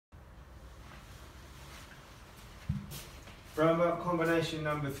Combination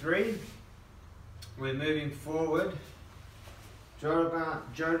number 3. We're moving forward. Jodan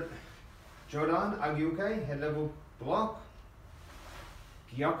Agyuke, head level block.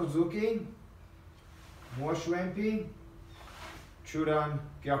 Gyakuzuki, Moshwempi, Chudan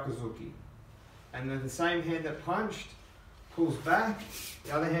Gyakuzuki. And then the same hand that punched pulls back,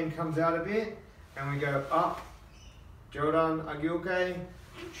 the other hand comes out a bit, and we go up. Jodan Agyuke,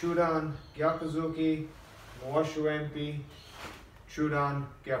 Chudan Gyakuzuki, Moshwempi, Chudan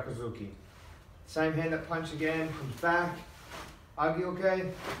Gyakuzuki. Same hand that punched again, comes back.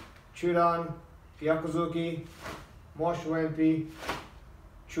 Agyuke, Chudan Gyakuzuki, Moshwempi,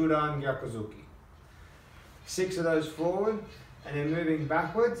 Chudan Gyakuzuki. 6 of those forward, and then moving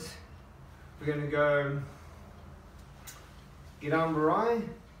backwards, we're going to go Girambarai,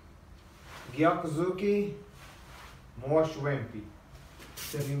 Gyakuzuki, Moshwempi.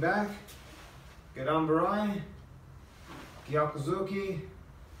 Stepping back, Girambarai, Gyakuzuki,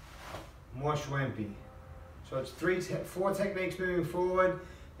 Moshwempi. So it's 4 techniques moving forward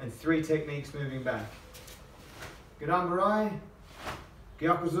and 3 techniques moving back. Girambarai,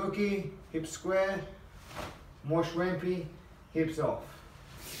 Gyakuzuki, hips square, Moshwempi, hips off.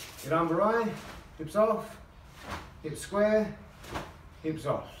 Girambarai, hips off, hips square, hips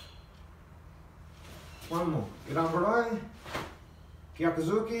off. One more. Girambarai,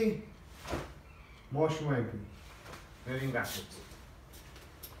 Gyakuzuki, Moshwempi. Moving backwards.